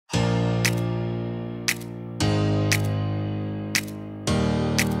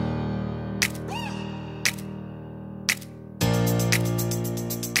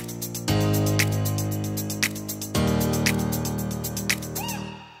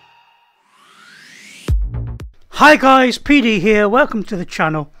Hi guys, PD here, welcome to the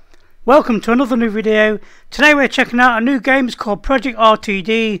channel. Welcome to another new video. Today we're checking out a new game. It's called Project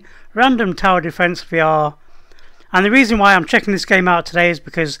RTD Random Tower Defense VR. And the reason why I'm checking this game out today is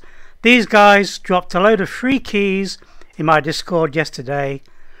because these guys dropped a load of free keys in my Discord yesterday.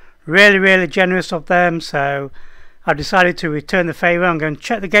 Really generous of them, so I've decided to return the favour. I'm going to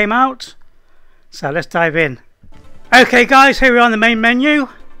check the game out. So let's dive in. Okay guys, here we are on the main menu.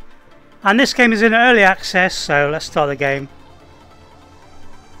 And this game is in early access, so let's start the game.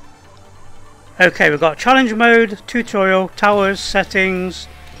 Okay, we've got challenge mode, tutorial, towers, settings,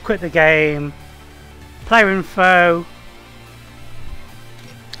 quit the game, player info.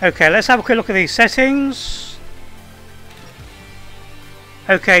 Okay, let's have a quick look at these settings.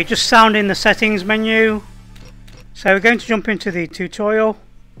 Okay, just sound in the settings menu. So we're going to jump into the tutorial.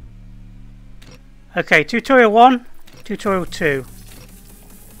 Okay, tutorial 1, tutorial 2.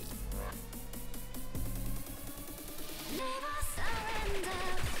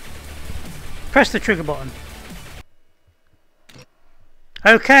 Press the trigger button.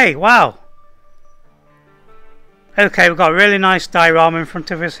 Okay, wow. Okay, we've got a really nice diorama in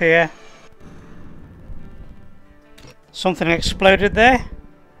front of us here. Something exploded there.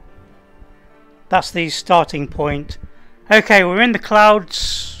 That's the starting point. Okay, we're in the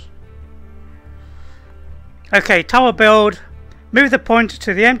clouds. Okay, tower build. Move the pointer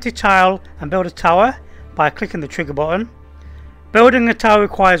to the empty tile and build a tower by clicking the trigger button. Building a tower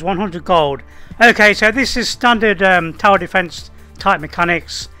requires 100 gold. Okay, so this is standard tower defense type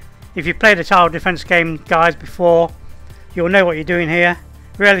mechanics. If you've played a tower defense game, guys, before, you'll know what you're doing here.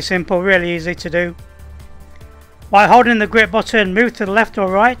 Really simple, really easy to do. While holding the grip button, move to the left or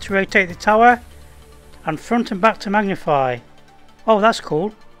right to rotate the tower, and front and back to magnify. Oh, that's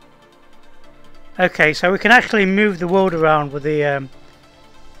cool. Okay, so we can actually move the world around with the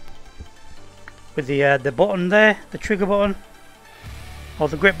button there, the trigger button. Or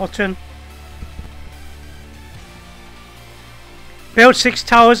the grip button. Build 6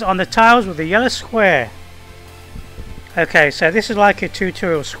 towers on the tiles with a yellow square. Okay, so this is like a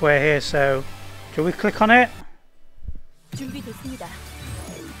tutorial square here, so do we click on it?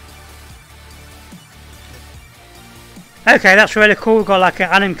 Okay, that's really cool. We've got like an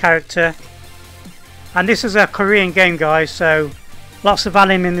anime character. And this is a Korean game, guys, so lots of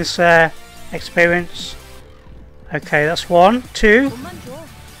anime in this experience. Okay, that's 1, 2,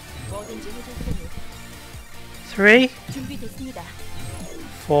 3,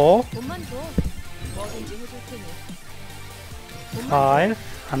 4,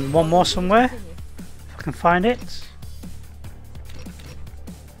 5, and one more somewhere, if I can find it.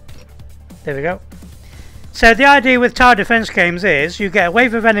 There we go. So the idea with tower defense games is you get a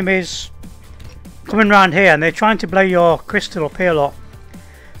wave of enemies coming around here and they're trying to blow your crystal up here a lot.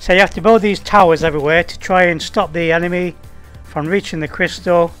 So you have to build these towers everywhere to try and stop the enemy from reaching the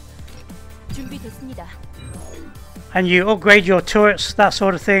crystal. And you upgrade your turrets, that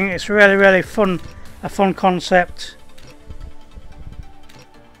sort of thing. It's really fun, a fun concept.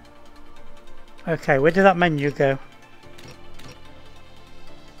 Okay, where did that menu go?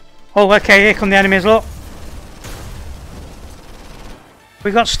 Oh, okay, here come the enemies, look.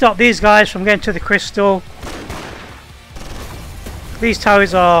 We've got to stop these guys from getting to the crystal. These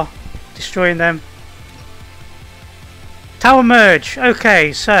towers are destroying them. Tower merge.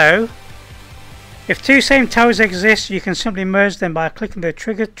 Okay, so if two same towers exist, you can simply merge them by clicking the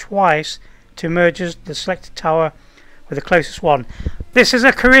trigger twice to merge the selected tower with the closest one. This is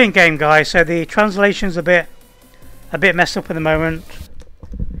a Korean game, guys, so the translation's a bit messed up at the moment.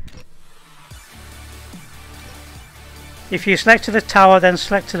 If you selected a tower, then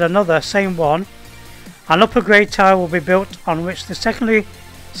selected another same one, an upper grade tower will be built on which the secondary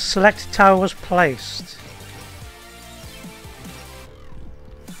selected tower was placed.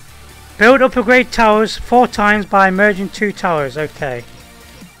 Build upper grade towers 4 times by merging 2 towers. Okay.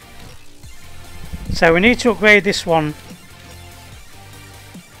 So we need to upgrade this one.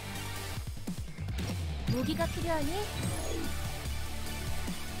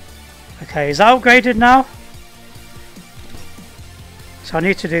 Okay, is that upgraded now? So I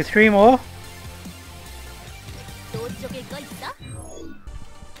need to do 3 more.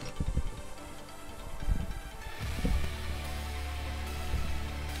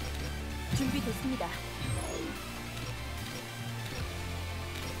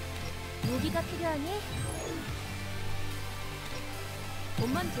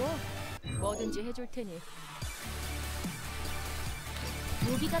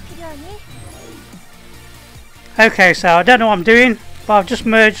 Okay, so I don't know what I'm doing, but I've just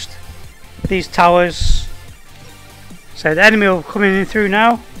merged these towers. So the enemy will come in through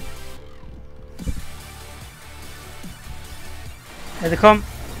now. Here they come.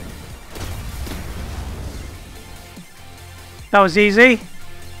 That was easy.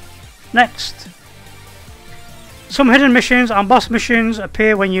 Next. Some hidden missions and boss missions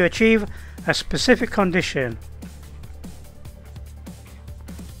appear when you achieve a specific condition.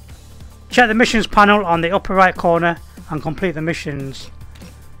 Check the missions panel on the upper right corner and complete the missions.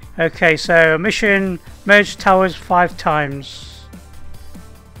 Okay, so mission merge towers 5 times.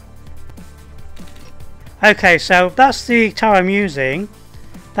 Okay, so that's the tower I'm using.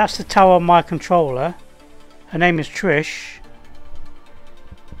 That's the tower on my controller. Her name is Trish.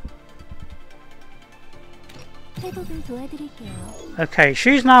 Okay,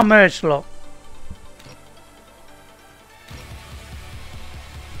 she's now merged, look.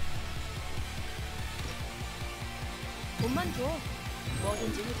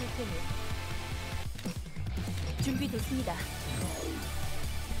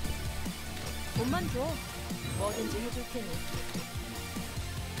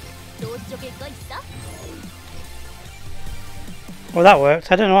 Well, that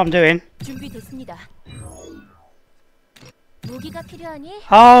worked. I don't know what I'm doing.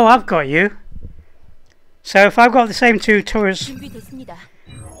 Oh, I've got you. So if I've got the same two tours,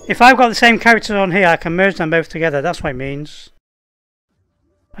 if I've got the same characters on here, I can merge them both together. That's what it means.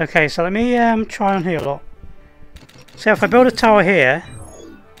 Okay, so let me try on here a lot. So if I build a tower here,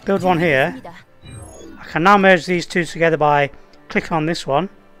 build one here, I can now merge these two together by clicking on this one.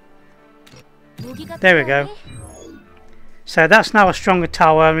 There we go. So that's now a stronger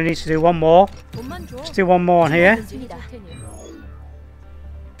tower. We need to do one more. Let's do one more on here.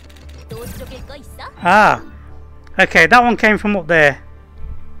 Ah, okay, that one came from up there.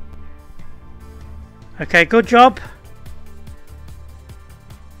 Okay, good job.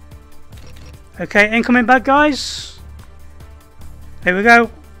 Okay, incoming bad guys. Here we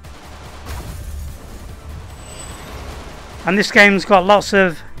go. And this game's got lots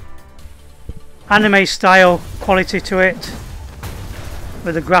of anime style quality to it,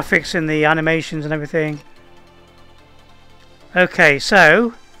 with the graphics and the animations and everything. Okay,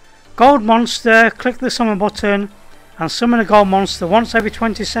 so gold monster, click the summon button and summon a gold monster once every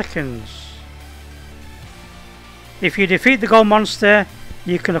 20 seconds. If you defeat the gold monster,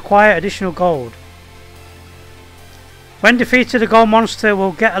 you can acquire additional gold. When defeated, the gold monster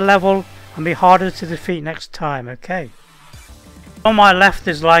will get a level and be harder to defeat next time. Okay. On my left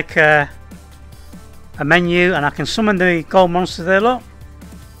is like a menu, and I can summon the gold monster there, look.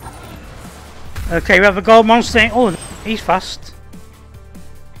 Okay, we have a gold monster. Oh, he's fast.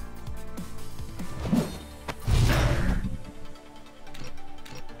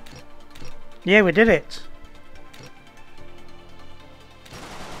 Yeah, we did it.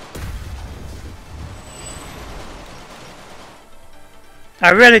 I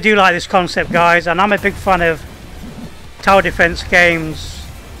really do like this concept, guys, and I'm a big fan of tower defense games.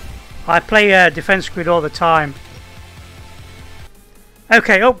 I play Defense Grid all the time.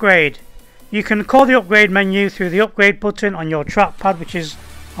 Okay, upgrade. You can call the upgrade menu through the upgrade button on your trackpad, which is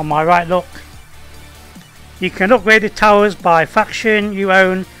on my right, look. You can upgrade the towers by faction you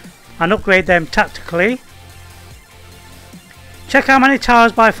own and upgrade them tactically. Check how many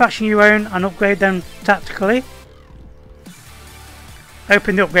towers by faction you own and upgrade them tactically.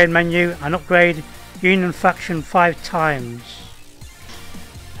 Open the upgrade menu and upgrade Union faction 5 times.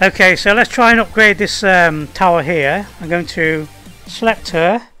 Okay, so let's try and upgrade this tower here. I'm going to select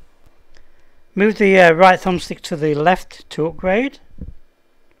her, move the right thumbstick to the left to upgrade,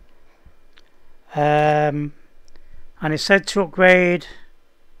 and it said to upgrade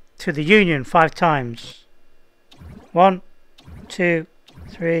to the Union 5 times. 1, 2,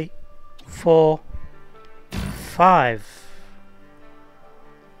 3, 4, 5.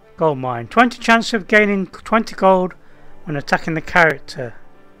 Gold mine. 20 chance of gaining 20 gold when attacking the character.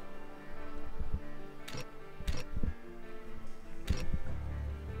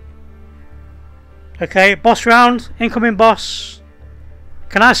 Okay, boss round. Incoming boss.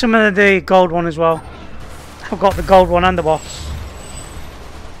 Can I summon the gold one as well? I've got the gold one and the boss.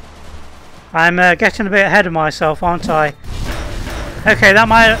 I'm getting a bit ahead of myself, aren't I? Okay, that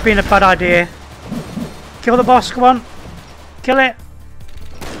might have been a bad idea. Kill the boss, come on. Kill it.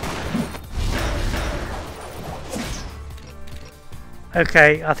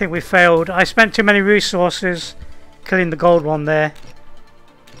 Okay, I think we failed. I spent too many resources killing the gold one there.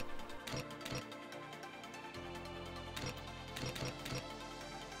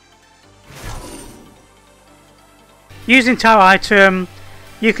 Using tower item,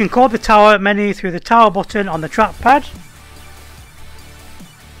 you can call the tower menu through the tower button on the trackpad.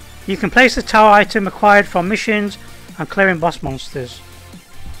 You can place the tower item acquired from missions and clearing boss monsters.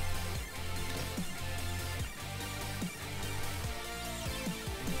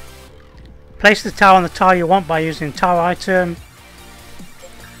 Place the tower on the tile you want by using tower item.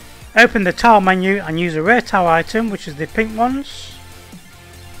 Open the tile menu and use a rare tower item, which is the pink ones.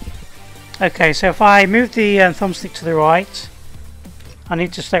 Okay, so if I move the thumbstick to the right, I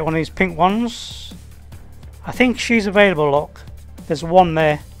need to select one of these pink ones. I think she's available, look. There's one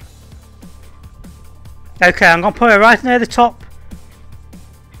there. Okay, I'm going to put her right near the top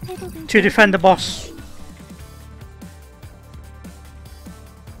to defend the boss.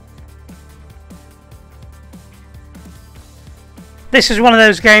 This is one of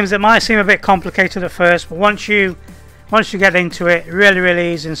those games that might seem a bit complicated at first, but once you get into it,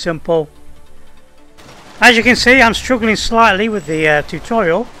 really easy and simple. As you can see, I'm struggling slightly with the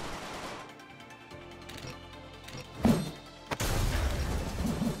tutorial.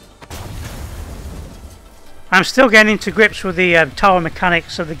 I'm still getting into grips with the tower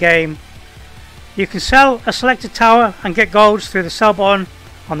mechanics of the game. You can sell a selected tower and get golds through the sell button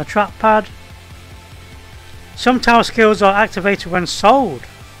on the trackpad. Some tower skills are activated when sold.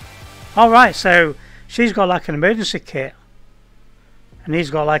 Alright, so she's got like an emergency kit. And he's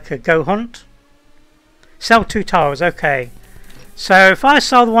got like a go hunt. Sell 2 towers, okay. So if I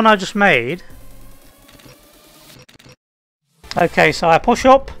sell the one I just made. Okay, so I push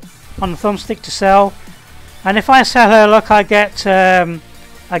up on the thumbstick to sell. And if I sell her, look, I get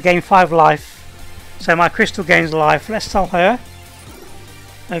I gain 5 life. So my crystal gains life. Let's sell her.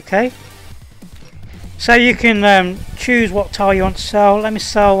 Okay. So you can choose what tower you want to sell. Let me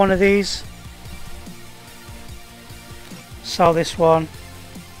sell one of these. Sell this one.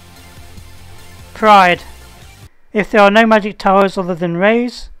 Pride. If there are no magic towers other than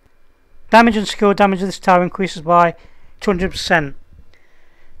raise, damage and skill damage of this tower increases by 200%.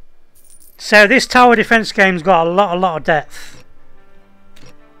 So this tower defense game's got a lot of depth.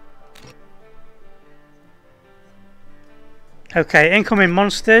 Okay, incoming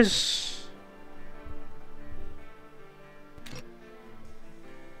monsters.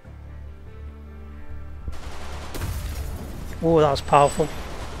 Oh, that was powerful.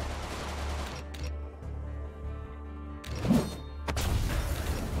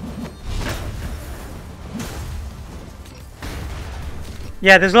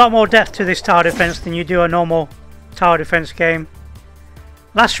 Yeah, there's a lot more depth to this tower defense than you do a normal tower defense game.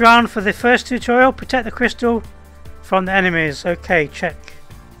 Last round for the first tutorial, protect the crystal from the enemies. Okay, check.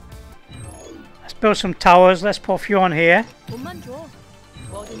 Let's build some towers. Let's put a few on here.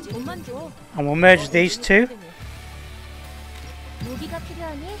 And we'll merge these two.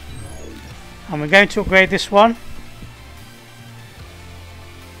 And we're going to upgrade this one.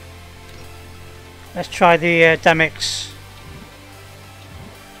 Let's try the Damix.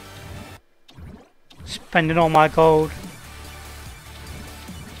 Spending all my gold.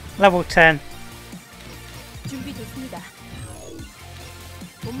 Level 10.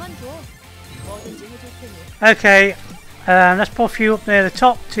 Okay, let's put a few up near the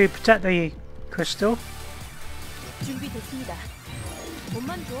top to protect the crystal.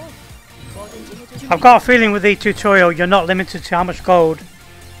 I've got a feeling with the tutorial you're not limited to how much gold.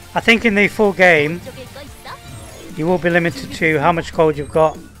 I think in the full game you will be limited to how much gold you've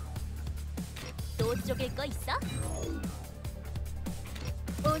got.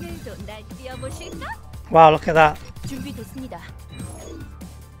 Wow, look at that.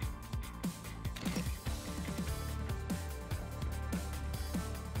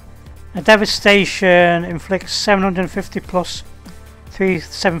 A devastation inflicts 750 plus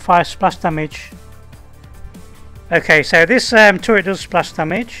 375 splash damage. Okay, so this turret does splash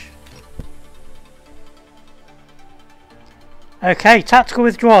damage. Okay, tactical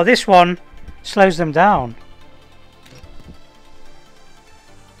withdrawal. This one slows them down.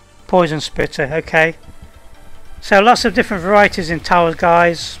 Poison spitter. Okay, so lots of different varieties in towers,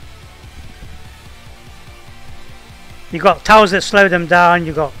 guys. You've got towers that slow them down.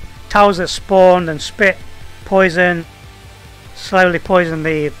 You've got towers that spawn and spit poison, slowly poison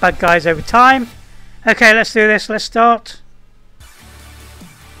the bad guys over time. Okay, let's do this. Let's start.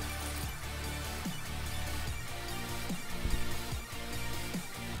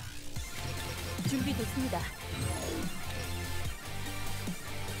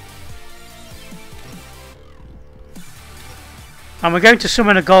 And we're going to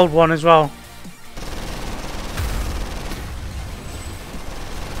summon a gold one as well.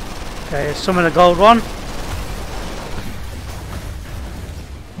 Okay, summon a gold one.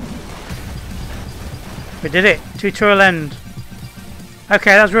 We did it. Tutorial end.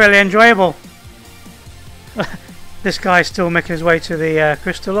 Okay, that was really enjoyable. This guy's still making his way to the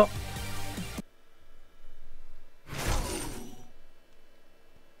crystal up.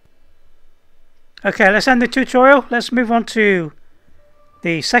 Okay, let's end the tutorial. Let's move on to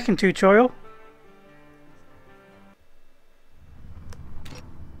the second tutorial.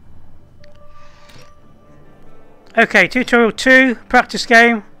 Okay, tutorial 2, practice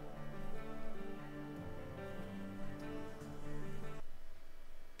game.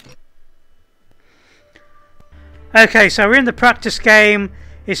 Okay, so we're in the practice game.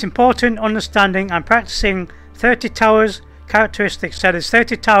 It's important understanding and practicing 30 towers characteristics. So there's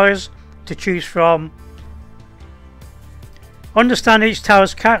 30 towers to choose from. Understand each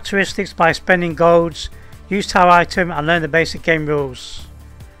tower's characteristics by spending golds. Use tower item and learn the basic game rules.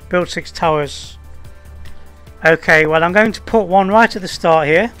 Build 6 towers. Okay, well I'm going to put one right at the start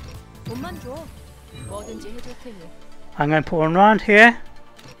here. I'm going to put one round here.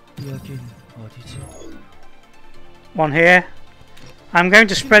 One here. I'm going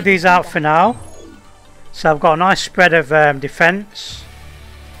to spread these out for now. So I've got a nice spread of defense.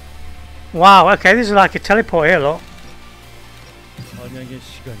 Wow, okay, this is like a teleport here, look.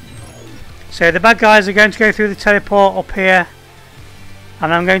 So the bad guys are going to go through the teleport up here.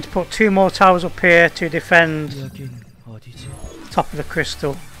 And I'm going to put 2 more towers up here to defend top of the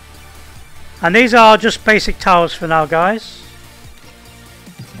crystal. And these are just basic towers for now, guys.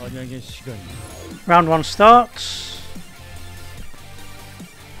 Round 1 starts.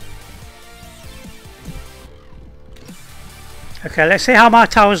 Okay, let's see how my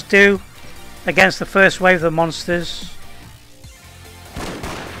towers do against the first wave of monsters.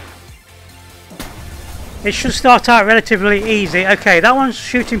 It should start out relatively easy. Okay, that one's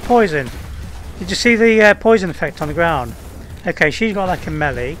shooting poison. Did you see the poison effect on the ground? Okay, she's got like a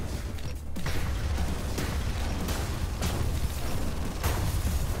melee.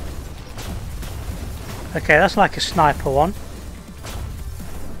 Okay, that's like a sniper one.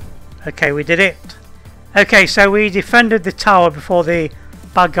 Okay, we did it. Okay, so we defended the tower before the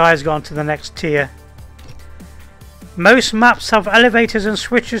bad guys got on to the next tier. Most maps have elevators and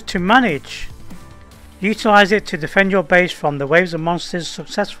switches to manage. Utilize it to defend your base from the waves of monsters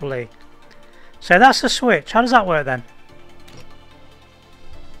successfully. So that's a switch. How does that work then?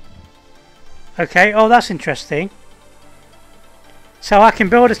 Okay, oh that's interesting. So I can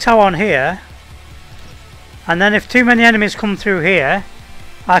build a tower on here. And then if too many enemies come through here,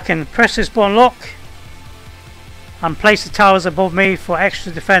 I can press this button, look, and place the towers above me for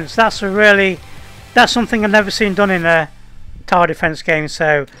extra defense. That's something I've never seen done in a tower defense game.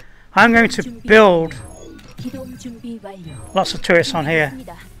 So I'm going to build lots of turrets on here.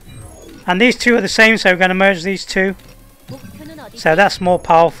 And these two are the same, so we're going to merge these two. So that's more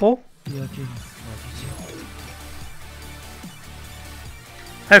powerful.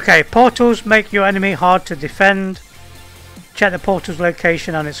 Okay, portals make your enemy hard to defend. Check the portal's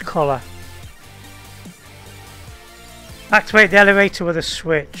location and its colour. Activate the elevator with a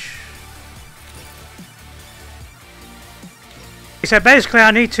switch. So basically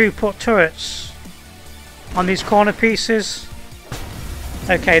I need to put turrets on these corner pieces.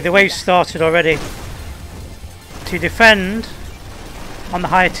 Okay, the wave started already. To defend on the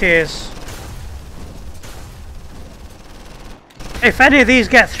higher tiers. If any of these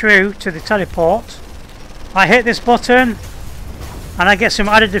get through to the teleport, I hit this button and I get some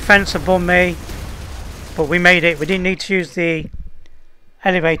added defense above me. But we made it. We didn't need to use the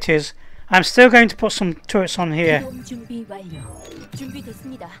elevators. I'm still going to put some turrets on here.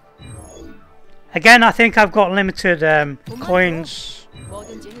 Again, I think I've got limited coins.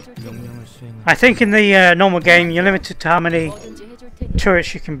 I think in the normal game you're limited to how many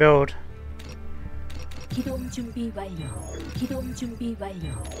turrets you can build.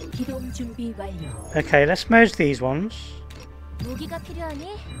 Okay, let's merge these ones.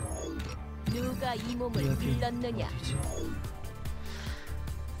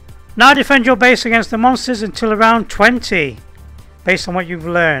 Now defend your base against the monsters until around 20, based on what you've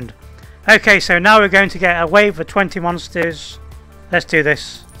learned. Okay, so now we're going to get a wave of 20 monsters. Let's do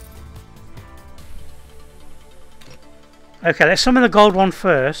this. Okay, let's summon the gold one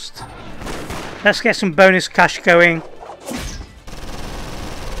first. Let's get some bonus cash going.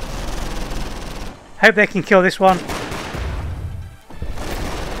 Hope they can kill this one.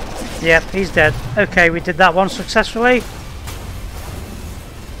 Yep, he's dead. Okay, we did that one successfully.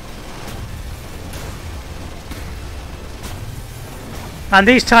 And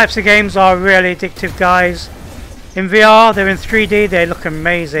these types of games are really addictive, guys. In VR, they're in 3D, they look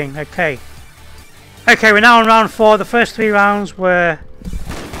amazing. Okay. Okay, we're now on round 4. The first 3 rounds were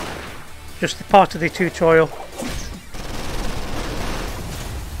just a part of the tutorial.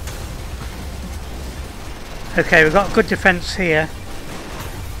 Okay, we've got good defense here.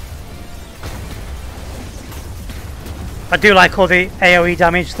 I do like all the AoE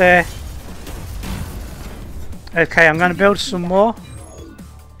damage there. Okay, I'm going to build some more.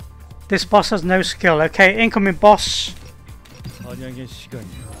 This boss has no skill. Okay, incoming boss.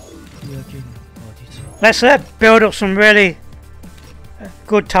 Let's build up some really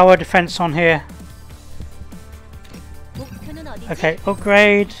good tower defense on here. Okay,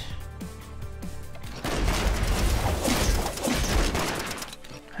 upgrade.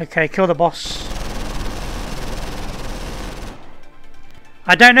 Okay, kill the boss.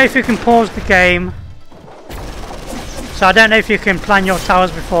 I don't know if you can pause the game, so I don't know if you can plan your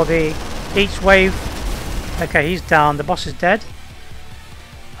towers before each wave. Okay, he's down. The boss is dead.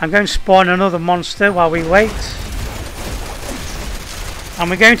 I'm going to spawn another monster while we wait. And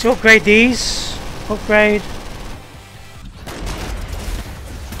we're going to upgrade these. Upgrade.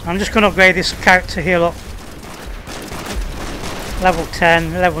 I'm just going to upgrade this character here, look. Level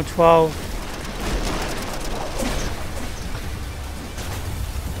 10, level 12.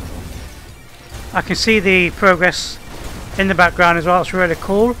 I can see the progress in the background as well, it's really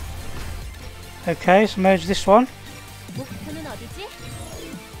cool. Okay, so merge this one.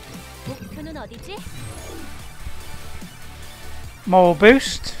 Moral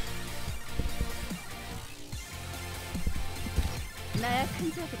boost.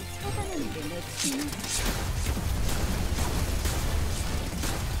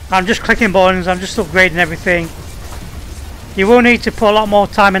 I'm just clicking buttons, I'm just upgrading everything. You will need to put a lot more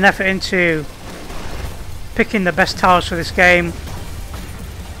time and effort into picking the best towers for this game.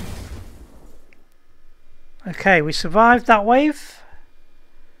 Okay, we survived that wave.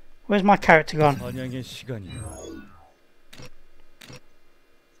 Where's my character gone?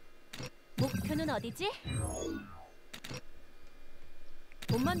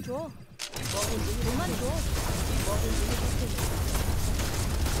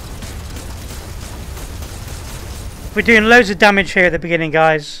 We're doing loads of damage here at the beginning,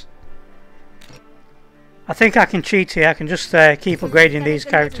 guys. I think I can cheat here. I can just keep upgrading these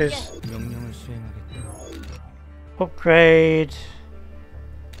characters. Upgrade.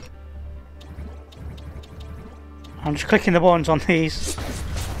 I'm just clicking the buttons on these.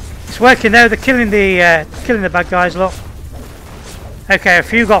 It's working though. They're killing the bad guys. Look. Okay, a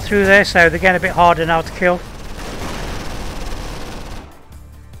few got through there, so they're getting a bit harder now to kill.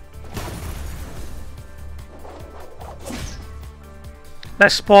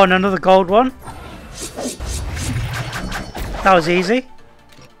 Let's spawn another gold one. That was easy.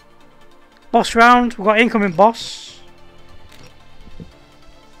 Boss round. We've got incoming boss.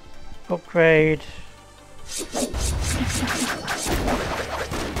 Upgrade.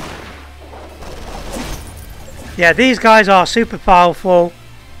 Yeah, these guys are super powerful.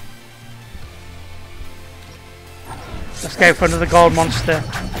 Let's go for another gold monster.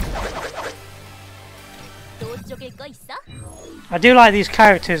 I do like these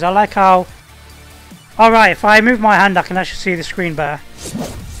characters. I like how... Alright, if I move my hand I can actually see the screen better.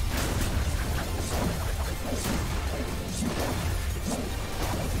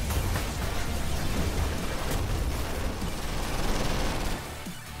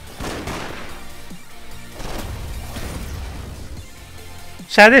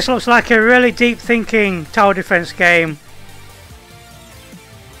 So this looks like a really deep thinking tower defense game.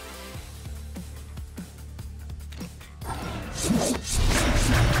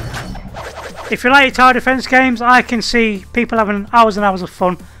 If you like tower defense games, I can see people having hours and hours of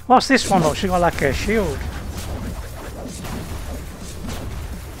fun. What's this one look? She's got like a shield.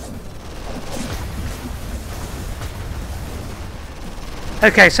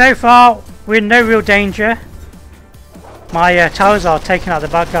 Okay, so far we're in no real danger. My towers are taking out the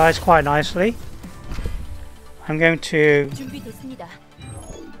bad guys quite nicely. I'm going to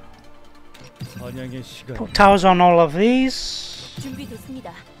put towers on all of these.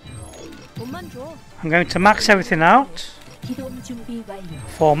 I'm going to max everything out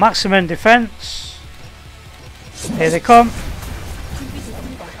for maximum defense. Here they come.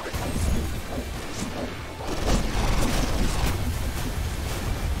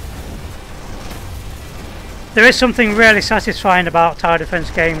 There is something really satisfying about tower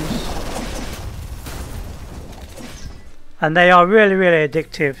defense games, and they are really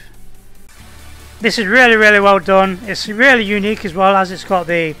addictive. This is really well done. It's really unique as well, as it's got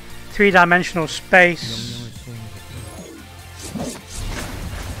the three-dimensional space.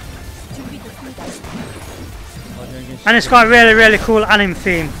 And it's got a really cool anime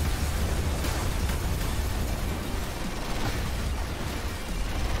theme.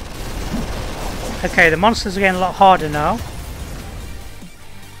 Okay, the monsters are getting a lot harder now.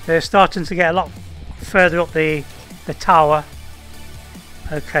 They're starting to get a lot further up the tower.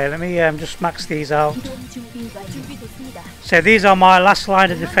 Okay, let me just max these out. So these are my last line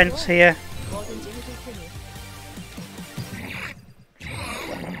of defense here.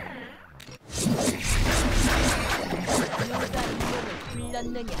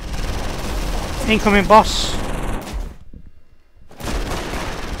 Incoming boss.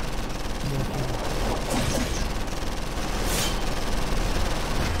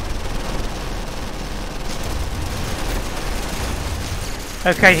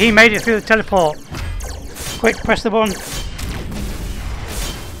 Okay, he made it through the teleport. Quick, press the button.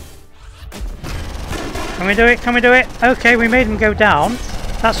 Can we do it? Can we do it? Okay, we made him go down.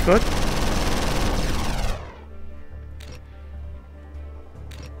 That's good.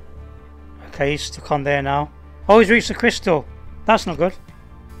 Okay, he's stuck on there now. Oh, he's reached the crystal. That's not good.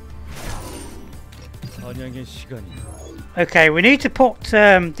 Okay, we need to put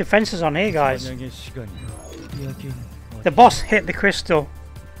defenses on here, guys. The boss hit the crystal.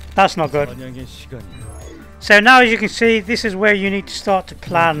 That's not good. So now, as you can see, this is where you need to start to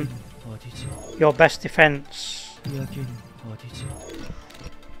plan your best defense.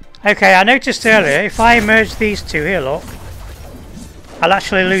 Okay, I noticed earlier, if I merge these two here, look, I'll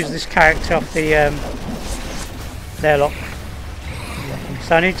actually lose this character off the there, look.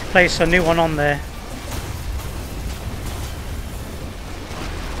 So I need to place a new one on there.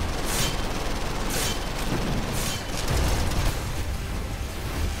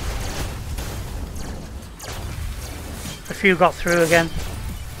 A few got through again.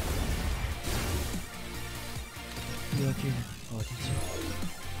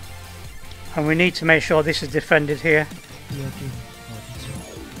 And we need to make sure this is defended here.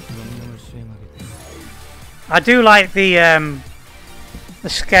 I do like the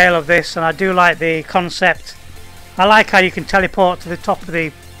scale of this, and I do like the concept. I like how you can teleport to the top of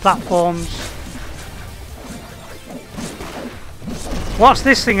the platforms. What's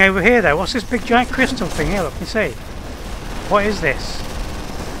this thing over here though? What's this big giant crystal thing here? Look, you see? What is this?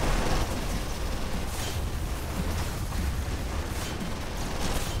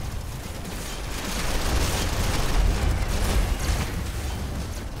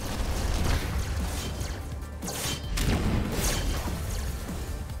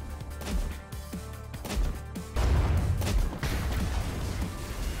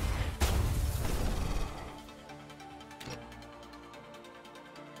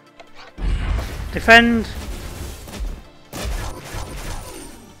 Defend.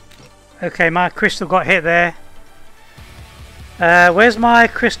 Okay, my crystal got hit there. Where's my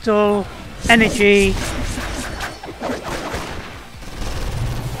crystal energy?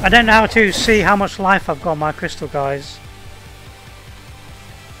 I don't know how to see how much life I've got on my crystal, guys.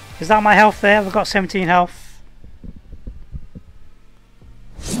 Is that my health there? I've got 17 health.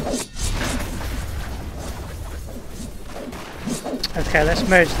 Okay, let's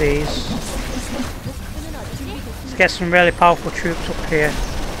merge these. Let's get some really powerful troops up here.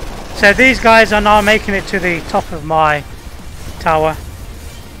 So these guys are now making it to the top of my tower.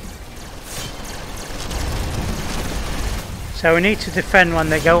 So we need to defend when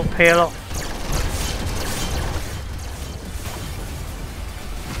they go up here, look.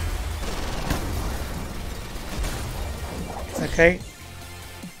 Okay.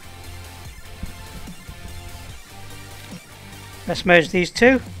 Let's merge these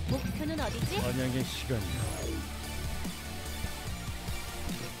two.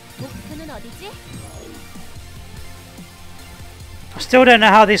 I still don't know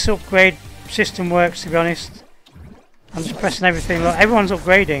how this upgrade system works, to be honest. I'm just pressing everything. Look, everyone's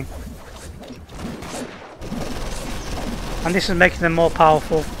upgrading. And this is making them more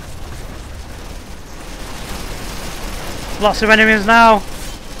powerful. Lots of enemies now.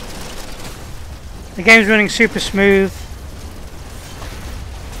 The game's running super smooth.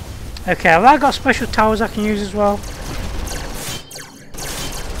 Okay, have I got special towers I can use as well?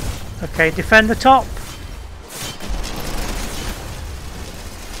 Okay, defend the top.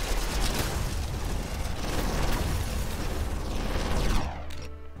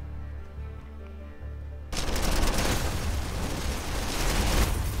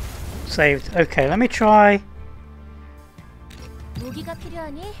 Saved. Okay, let me try.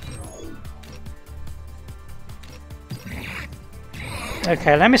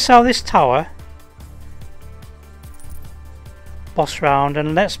 Okay, let me sell this tower. Boss round,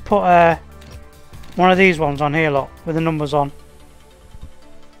 and let's put one of these ones on here, look, with the numbers on.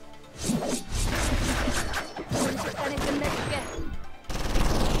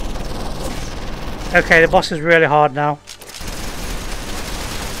 Okay, the boss is really hard now.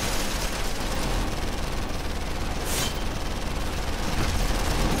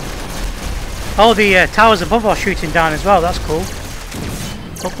 Oh, the towers above are shooting down as well, that's cool.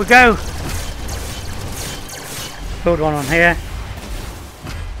 Up we go. Build one on here.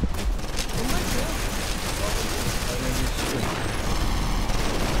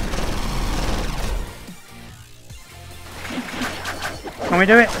 Can we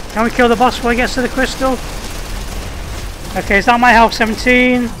do it? Can we kill the boss before he gets to the crystal? Okay, is that my health?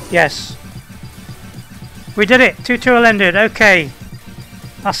 17? Yes. We did it! Tutorial ended. Okay.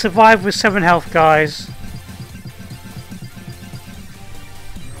 I survived with 7 health, guys.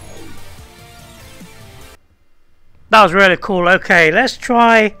 That was really cool. Okay, let's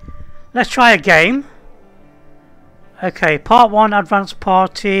try a game. Okay, part 1, advanced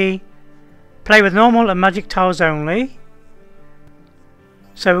party. Play with normal and magic towers only.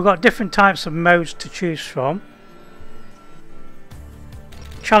 So we've got different types of modes to choose from.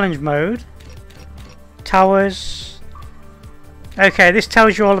 Challenge mode. Towers. Okay, this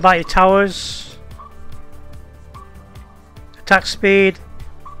tells you all about your towers. Attack speed.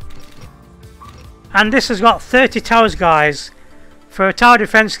 And this has got 30 towers, guys. For a tower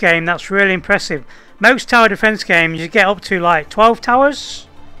defense game, that's really impressive. Most tower defense games you get up to like 12 towers.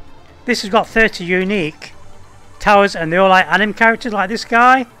 This has got 30 unique towers, and they're all like anime characters like this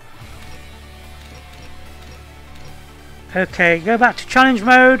guy. Okay, go back to challenge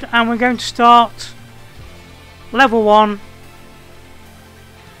mode and we're going to start level 1.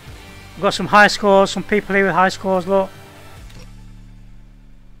 We've got some high scores, some people here with high scores, look.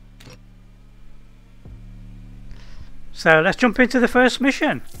 So let's jump into the first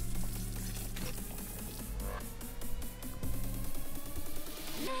mission.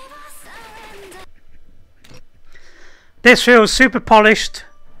 This feels super polished.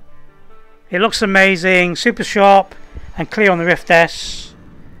 It looks amazing, super sharp and clear on the Rift S.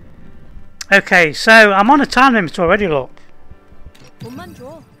 Okay, so I'm on a time limit already, look.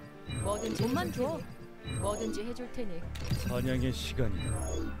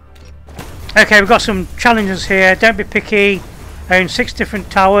 Okay, we've got some challenges here. Don't be picky. Own 6 different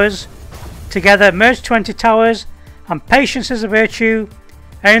towers. Together, merge 20 towers. And patience is a virtue.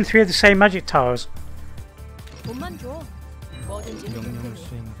 Own 3 of the same magic towers.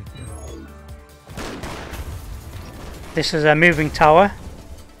 This is a moving tower.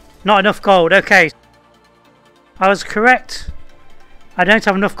 Not enough gold. Okay. I was correct. I don't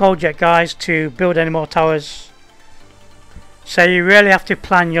have enough gold yet, guys, to build any more towers. So you really have to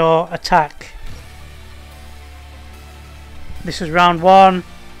plan your attack. This is round 1.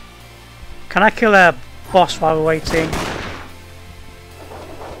 Can I kill a boss while we're waiting?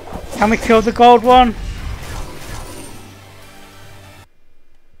 Can we kill the gold one?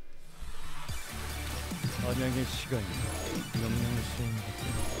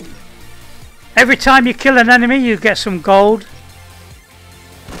 Every time you kill an enemy you get some gold.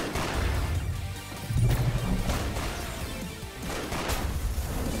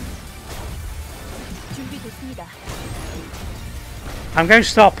 I'm going to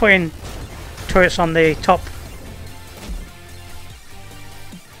start putting turrets on the top.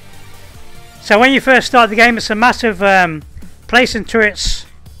 So when you first start the game, it's a matter of placing turrets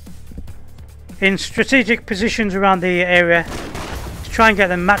in strategic positions around the area to try and get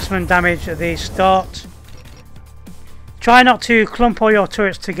the maximum damage at the start. Try not to clump all your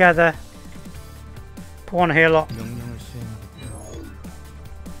turrets together. Put one here, lot.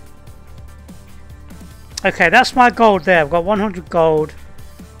 Okay, that's my gold there. I've got 100 gold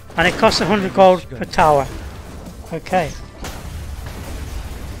and it costs 100 gold per tower. Okay.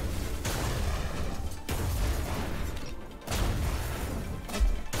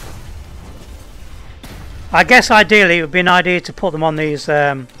 I guess ideally it would be an idea to put them on these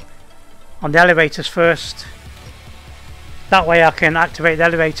on the elevators first. That way I can activate the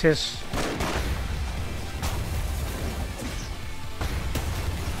elevators.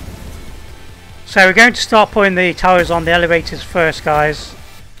 So we're going to start putting the towers on the elevators first, guys.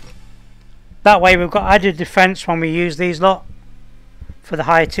 That way we've got added defense when we use these lot for the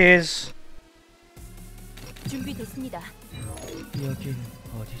higher tiers.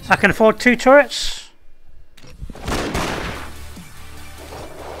 I can afford 2 turrets.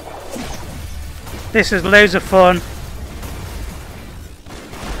 This is loads of fun.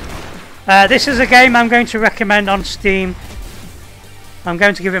 This is a game I'm going to recommend on Steam. I'm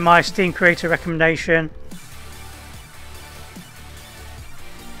going to give it my Steam creator recommendation.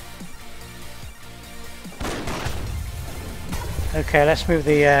 Okay, let's move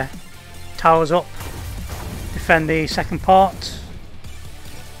the towers up. Defend the second part.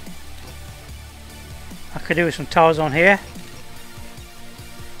 I could do with some towers on here.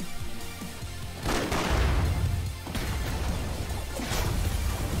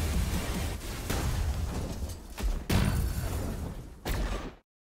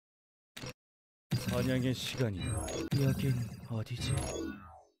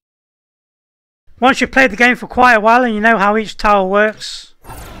 Once you've played the game for quite a while and you know how each tower works,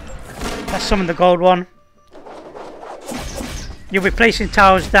 let's summon the gold one. you'll be placing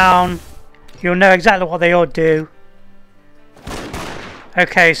towers down. You'll know exactly what they all do.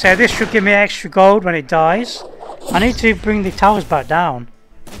 Okay, so this should give me extra gold when it dies. I need to bring the towers back down.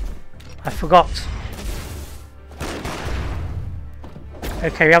 I forgot.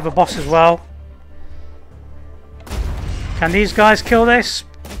 Okay, we have a boss as well. Can these guys kill this?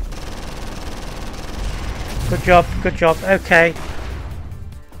 Good job, good job. Okay.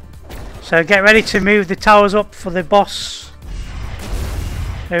 So get ready to move the towers up for the boss.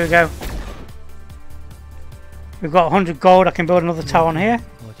 There we go. We've got 100 gold. I can build another tower on here.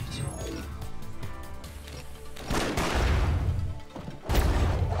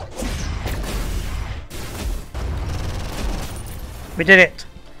 We did it.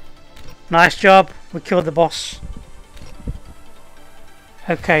 Nice job. We killed the boss.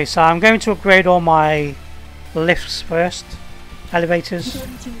 Okay, so I'm going to upgrade all my lifts first. Elevators.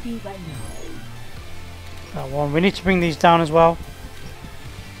 That one. We need to bring these down as well.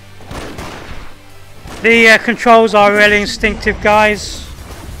 The controls are really instinctive, guys.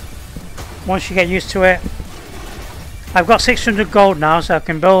 Once you get used to it. I've got 600 gold now, so I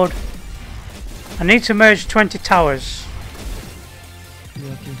can build. I need to merge 20 towers.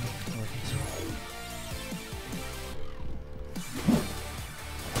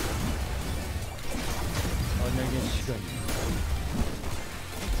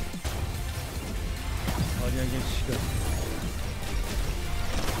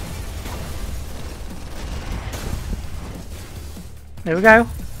 There we go.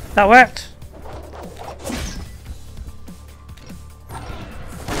 That worked.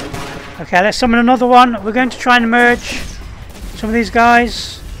 Okay, let's summon another one. We're going to try and merge some of these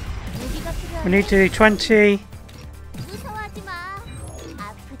guys. We need to do 20.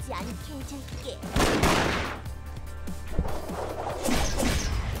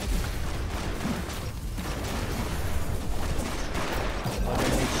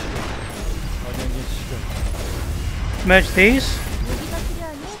 Merge these.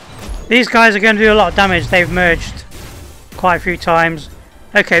 These guys are going to do a lot of damage. They've merged quite a few times.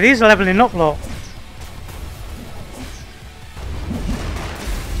 Okay, these are leveling up, look.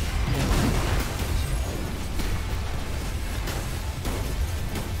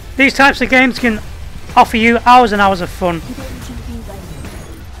 These types of games can offer you hours and hours of fun.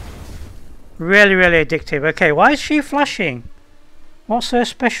 Really, really addictive. Okay, why is she flashing? What's her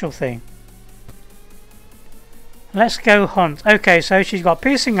special thing? Let's go hunt. Okay, so she's got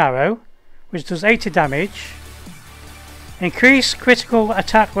piercing arrow, which does 80 damage. Increase critical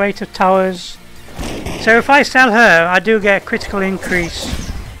attack rate of towers. So if I sell her, I do get a critical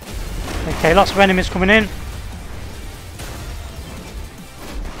increase. Okay, lots of enemies coming in.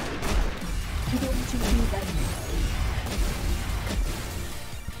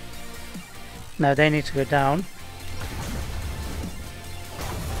 No, they need to go down.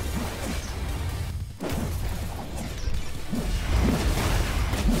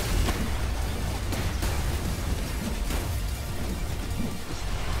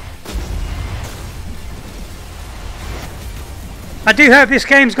 I do hope this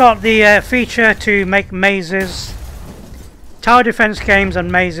game's got the feature to make mazes. Tower defense games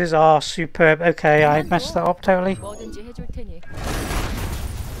and mazes are superb. Okay, I messed that up totally.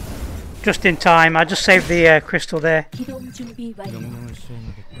 Just in time. I just saved the crystal there.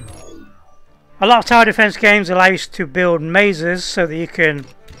 A lot of tower defense games allow you to build mazes so that you can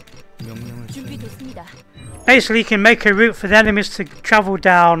basically you can make a route for the enemies to travel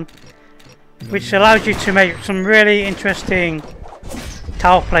down, which allows you to make some really interesting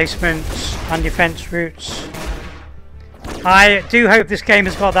tower placements and defense routes. I do hope this game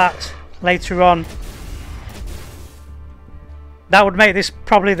has got that later on. That would make this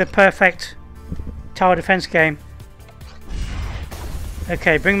probably the perfect tower defense game.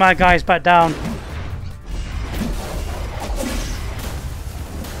 Okay, bring my guys back down.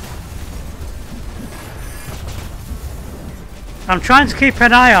 I'm trying to keep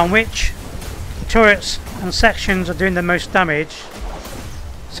an eye on which turrets and sections are doing the most damage,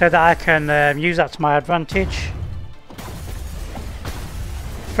 so that I can use that to my advantage.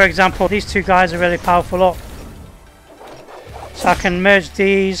 For example, these two guys are really powerful up, so I can merge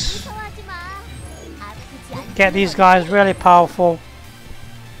these, get these guys really powerful.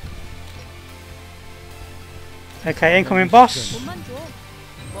 Okay, incoming boss.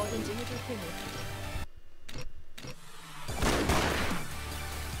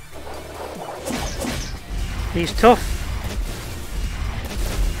 He's tough.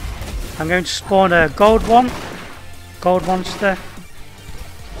 I'm going to spawn a gold one. Gold monster.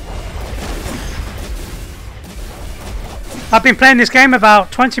 I've been playing this game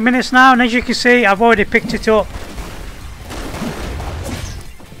about 20 minutes now, and as you can see, I've already picked it up.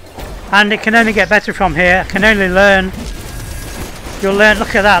 and it can only get better from here. I can only learn. You'll learn.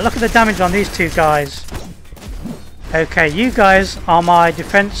 Look at that. Look at the damage on these two guys. Okay, you guys are my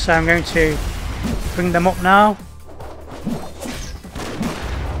defense, so I'm going to bring them up now.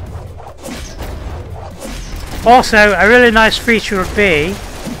 Also, a really nice feature would be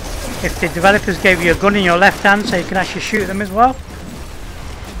if the developers gave you a gun in your left hand so you can actually shoot them as well.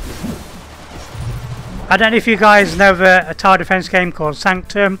 I don't know if you guys know of a tower defense game called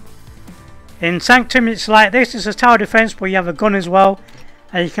Sanctum. In Sanctum it's like this, it's a tower defense but you have a gun as well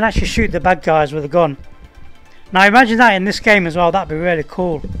and you can actually shoot the bad guys with a gun. Now imagine that in this game as well, that'd be really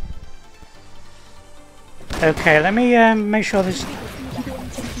cool. Okay, let me make sure there's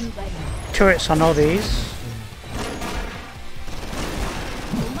turrets on all these.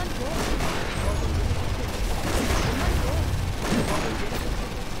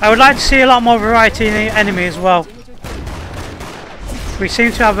 I would like to see a lot more variety in the enemy as well. We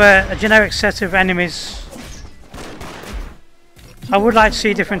seem to have a generic set of enemies. I would like to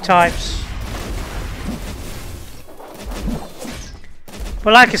see different types.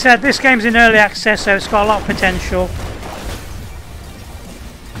 But like I said, this game's in early access, so it's got a lot of potential.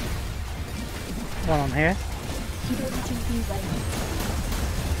 One on here.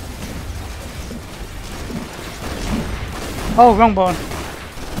 Oh, wrong button.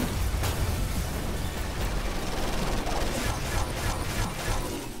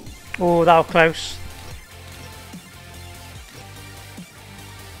 Oh, that was close.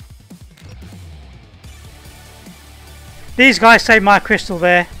 These guys saved my crystal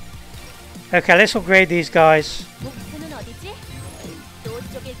there. Okay, let's upgrade these guys.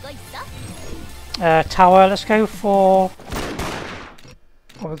 Tower, let's go for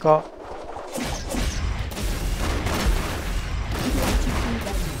what we got.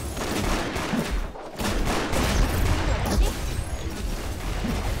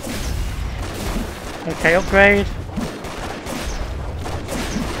 Okay, upgrade.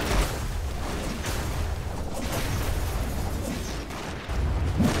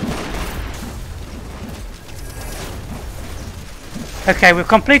 Okay, we've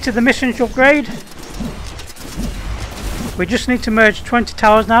completed the mission to upgrade. We just need to merge 20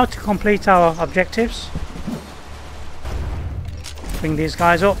 towers now to complete our objectives. Bring these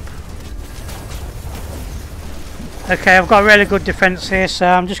guys up. Okay, I've got a really good defense here, so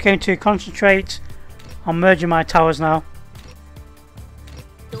I'm just going to concentrate on merging my towers now.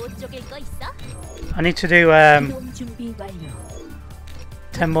 I need to do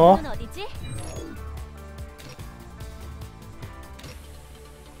 10 more.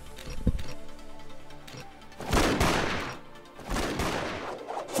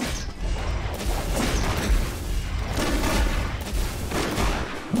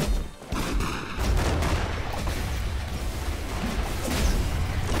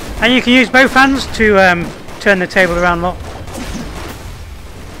 And you can use both hands to turn the table around, look.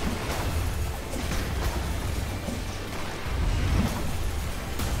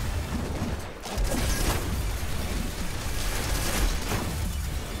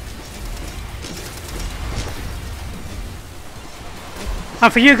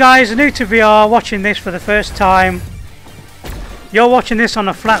 And for you guys new to VR watching this for the first time, you're watching this on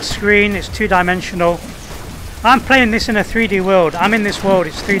a flat screen, it's two-dimensional. I'm playing this in a 3D world. I'm in this world,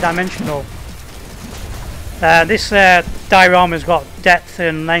 it's three-dimensional. This diorama's got depth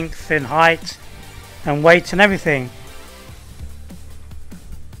and length and height and weight and everything.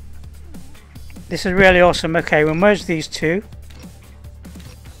 This is really awesome. Okay, we'll merge these two.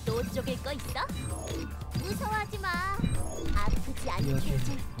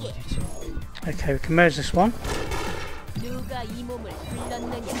 Okay, we can merge this one.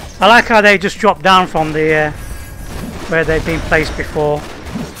 I like how they just drop down from the where they've been placed before.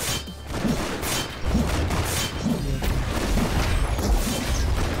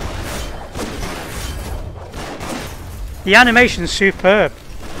 The animation's superb.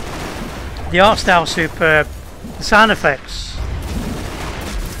 The art style's superb. The sound effects.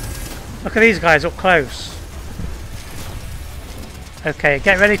 Look at these guys up close. Okay,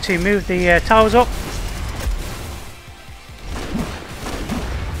 get ready to move the towers up.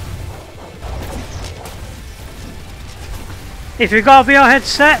 If you've got a VR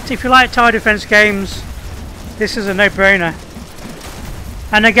headset, if you like tower defense games, this is a no-brainer.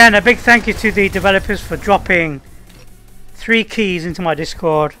 And again, a big thank you to the developers for dropping 3 keys into my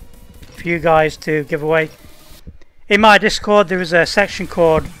Discord for you guys to give away. In my Discord there is a section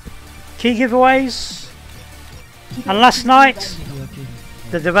called key giveaways, and last night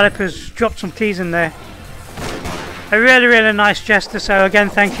the developers dropped some keys in there. A really nice gesture, so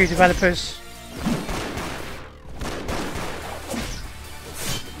again thank you developers.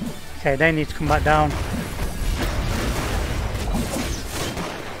 Okay, they need to come back down.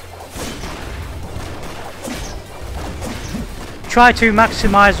 Try to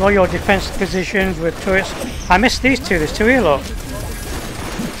maximise all your defensive positions with turrets. I missed these two, there's two here, look.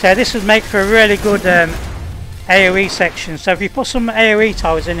 So this would make for a really good AoE section. So if you put some AoE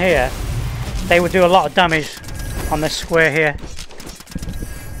towers in here, they would do a lot of damage on this square here.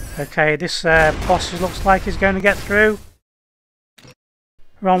 Okay, this boss looks like he's going to get through.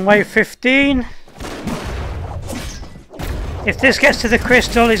 We're on wave 15. If this gets to the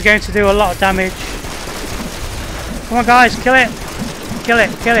crystal, he's going to do a lot of damage. Come on guys, kill it! Kill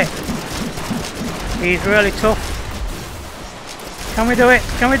it, kill it! He's really tough. Can we do it?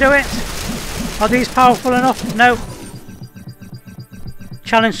 Can we do it? Are these powerful enough? No.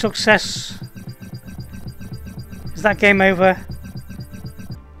 Challenge success. Is that game over?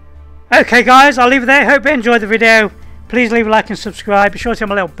 Okay guys, I'll leave it there. Hope you enjoyed the video. Please leave a like and subscribe. Be sure to hit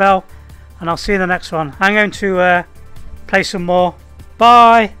my little bell. And I'll see you in the next one. I'm going to play some more.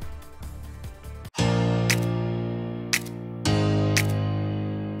 Bye!